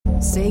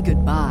Say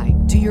goodbye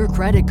to your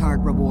credit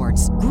card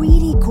rewards.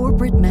 Greedy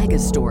corporate mega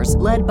stores,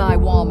 led by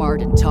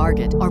Walmart and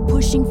Target, are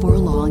pushing for a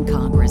law in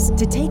Congress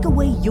to take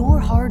away your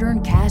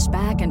hard-earned cash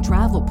back and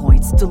travel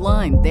points to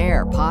line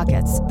their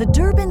pockets. The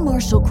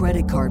Durbin-Marshall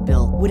credit card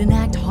bill would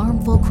enact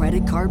harmful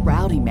credit card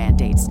routing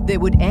mandates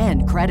that would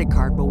end credit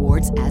card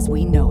rewards as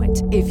we know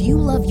it. If you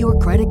love your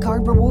credit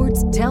card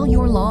rewards, tell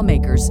your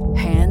lawmakers,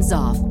 hands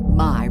off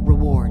my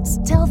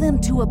rewards. Tell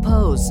them to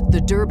oppose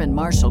the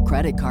Durbin-Marshall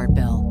credit card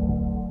bill.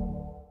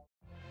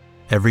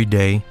 Every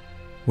day,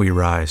 we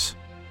rise,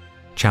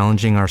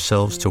 challenging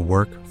ourselves to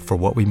work for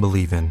what we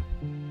believe in.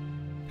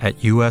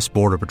 At U.S.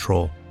 Border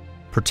Patrol,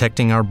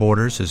 protecting our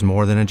borders is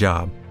more than a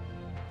job.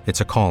 It's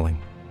a calling.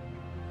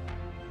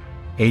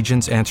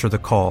 Agents answer the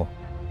call,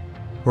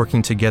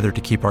 working together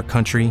to keep our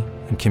country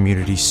and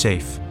communities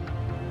safe.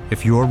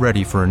 If you're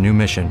ready for a new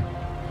mission,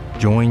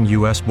 join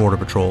U.S. Border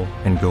Patrol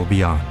and go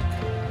beyond.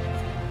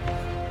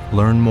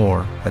 Learn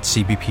more at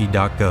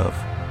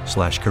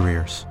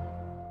cbp.gov/careers.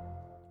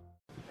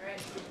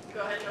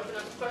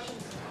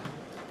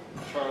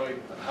 Charlie,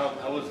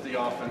 how was the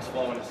offense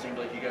flowing? It seemed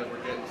like you guys were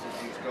getting some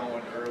things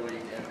going early,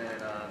 and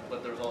then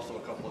but there was also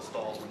a couple of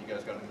stalls when you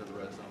guys got into the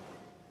red zone.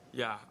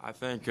 Yeah, I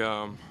think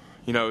it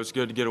was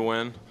good to get a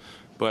win,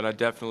 but I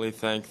definitely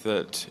think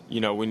that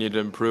we need to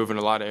improve in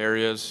a lot of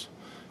areas.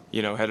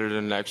 Headed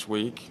into next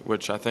week,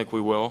 which I think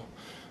we will.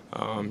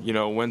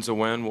 Win's a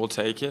win, we'll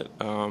take it,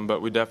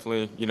 but we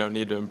definitely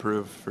need to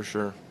improve for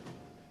sure.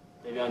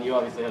 Davion, you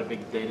obviously had a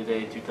big day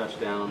today, 2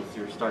 touchdowns.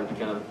 You're starting to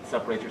kind of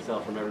separate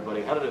yourself from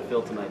everybody. How did it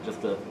feel tonight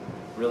just to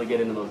really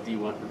get into those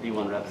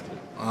D1 reps?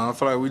 I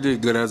feel like we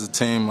did good as a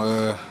team.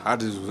 I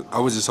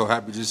was just so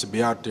happy just to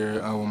be out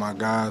there with my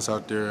guys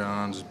out there,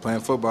 just playing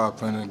football,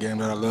 playing the game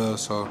that I love.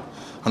 So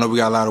I know we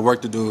got a lot of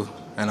work to do,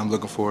 and I'm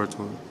looking forward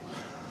to it.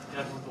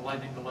 Devin, with the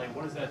lightning delay,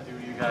 what does that do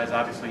to you guys?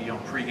 Obviously,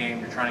 pregame,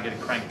 you're trying to get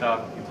it cranked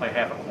up. You play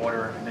half a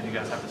quarter, and then you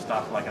guys have to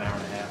stop for like an hour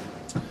and a half.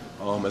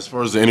 As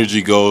far as the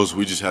energy goes,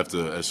 we just have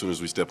to, as soon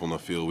as we step on the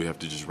field, we have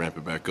to just ramp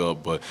it back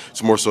up. But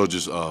it's more so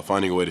just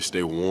finding a way to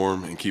stay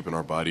warm and keeping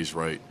our bodies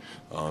right.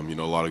 A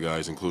lot of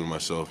guys, including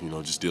myself,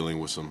 just dealing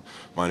with some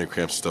minor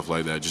cramps and stuff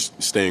like that. Just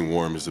staying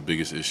warm is the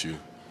biggest issue.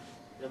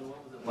 What was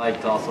it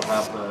like to also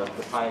have the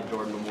Ty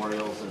Jordan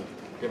memorials and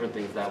different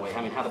things that way?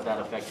 I mean, how did that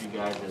affect you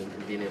guys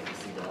and being able to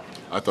see that?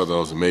 I thought that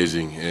was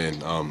amazing,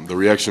 and the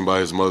reaction by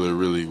his mother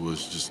really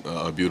was just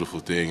a beautiful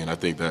thing, and I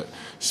think that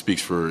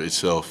speaks for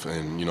itself.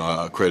 And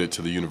I credit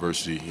to the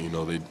university.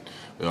 They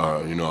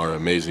are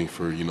amazing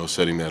for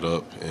setting that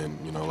up, and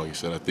like I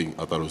said, I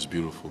thought it was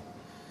beautiful.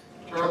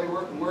 Charlie,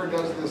 where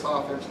does this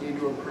offense need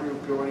to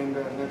improve going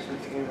into next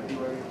week's game at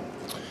BYU?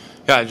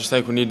 Yeah, I just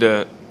think we need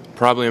to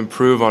probably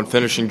improve on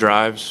finishing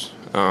drives.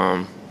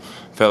 Felt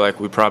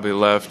like we probably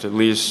left at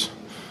least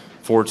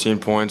 14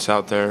 points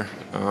out there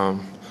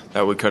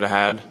that we could have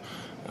had.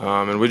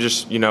 And we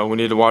just, we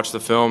need to watch the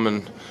film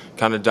and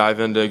kind of dive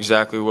into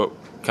exactly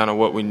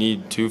what we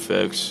need to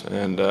fix.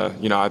 And,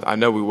 I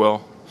know we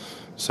will.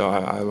 So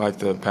I like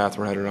the path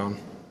we're headed on.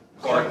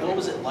 Clark, what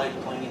was it like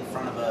playing in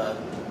front of a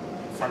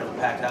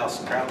packed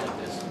house crowd like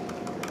this?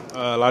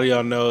 A lot of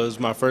y'all know it was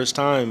my first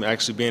time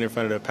actually being in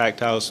front of a packed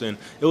house, and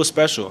it was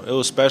special.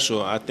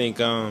 I think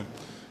the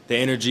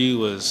energy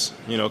was,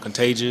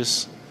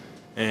 contagious.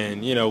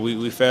 And,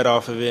 we fed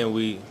off of it, and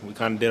we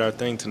kind of did our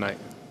thing tonight.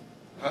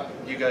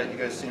 You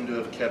guys seem to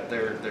have kept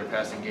their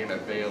passing game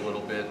at bay a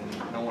little bit,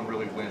 and no one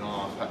really went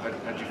off.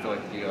 How'd you feel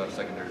like the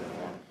secondary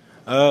performed?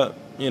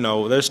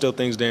 There's still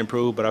things to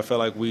improve, but I felt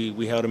like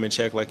we held them in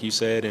check, like you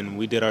said, and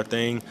we did our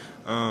thing.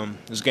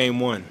 It's game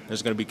one.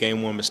 There's going to be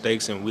game one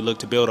mistakes, and we look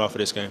to build off of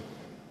this game.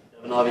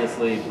 And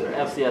obviously, they're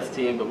an FCS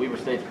team, but Weber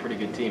State's a pretty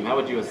good team. How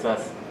would you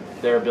assess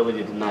their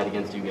ability tonight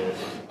against you guys?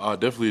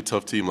 Definitely a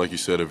tough team, like you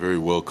said, a very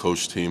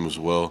well-coached team as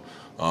well.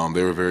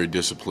 They were very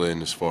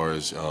disciplined as far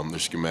as their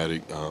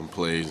schematic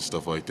plays and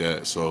stuff like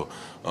that. So,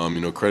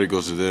 credit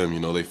goes to them.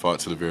 They fought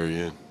to the very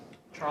end.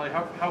 Charlie,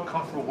 how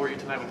comfortable were you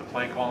tonight with the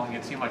play calling?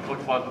 It seemed like Coach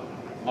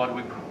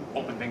Ludwig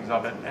opened things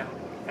up and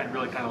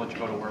really kind of let you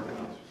go to work.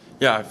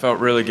 Yeah, I felt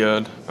really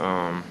good.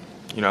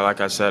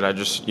 Like I said, I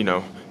just,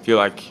 feel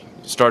like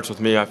it starts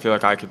with me. I feel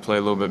like I could play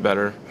a little bit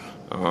better.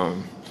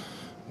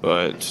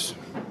 But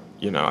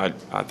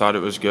I thought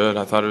it was good.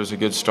 I thought it was a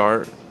good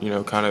start,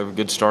 kind of a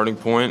good starting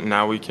point. And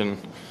now we can,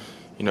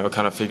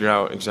 kind of figure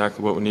out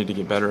exactly what we need to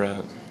get better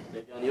at.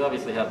 You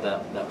obviously had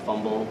that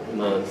fumble in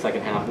the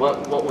second half.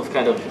 What was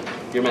kind of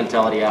your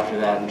mentality after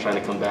that and trying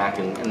to come back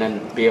and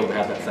then be able to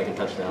have that second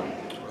touchdown?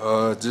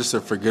 Just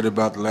to forget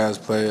about the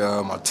last play.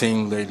 My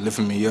team, they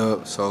lifted me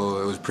up,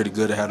 so it was pretty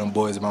good to have them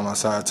boys by my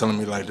side telling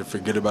me to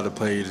forget about the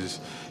play,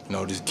 just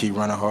keep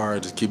running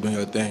hard, just keep doing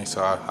your thing.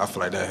 So I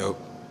feel like that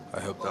helped. I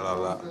helped that out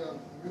a lot.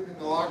 Mood in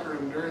the locker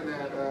room during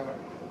that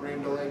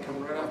rain delay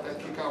coming right off that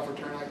kickoff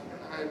return,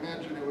 I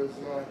imagine it was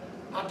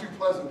not too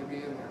pleasant to be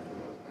in there.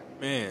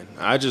 Man,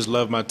 I just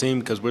love my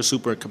team because we're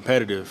super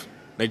competitive.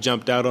 They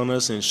jumped out on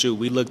us, and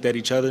we looked at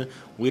each other.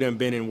 We done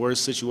been in worse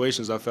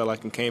situations, I felt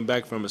like, and came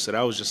back from it. So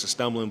that was just a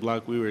stumbling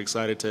block we were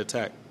excited to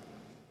attack.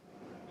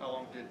 How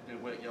long did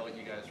Whit yell at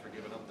you guys for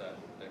giving up that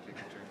kick?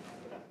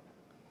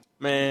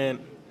 Man,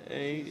 I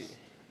mean,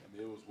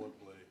 it was one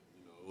play.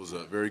 It was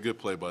a very good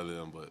play by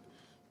them, but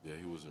yeah,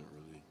 he wasn't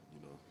really,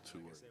 too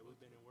worried. we've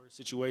been in worse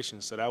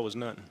situations, so that was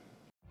nothing.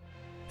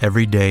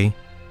 Every day,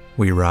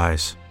 we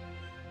rise,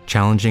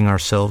 challenging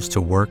ourselves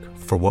to work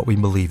for what we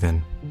believe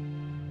in.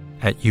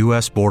 At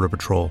U.S. Border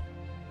Patrol,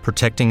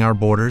 protecting our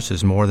borders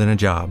is more than a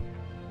job.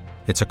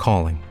 It's a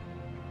calling.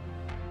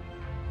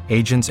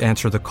 Agents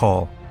answer the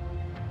call,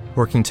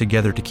 working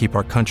together to keep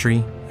our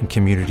country and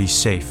communities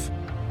safe.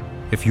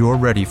 If you're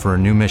ready for a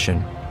new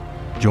mission,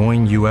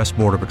 join U.S.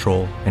 Border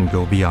Patrol and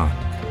go beyond.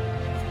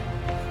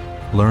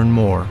 Learn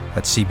more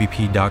at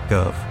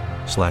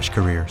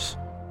cbp.gov/careers.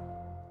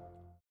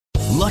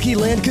 Lucky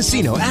Land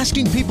Casino,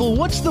 asking people,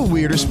 what's the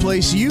weirdest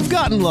place you've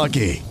gotten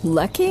lucky?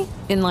 Lucky?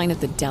 In line at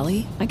the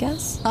deli, I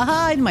guess?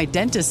 Aha, in my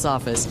dentist's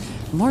office.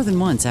 More than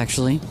once,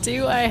 actually.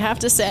 Do I have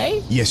to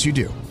say? Yes, you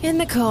do. In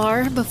the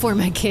car before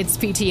my kids'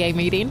 PTA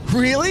meeting.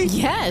 Really?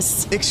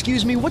 Yes.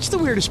 Excuse me, what's the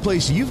weirdest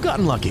place you've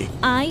gotten lucky?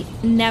 I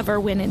never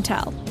win and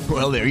tell.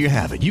 Well, there you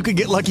have it. You can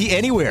get lucky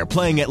anywhere,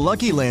 playing at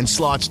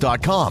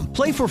LuckyLandSlots.com.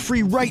 Play for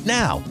free right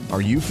now.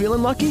 Are you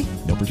feeling lucky?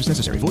 No purchase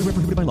necessary. Void where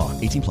prohibited by law.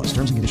 18+.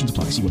 Terms and conditions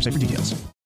apply. See website for details.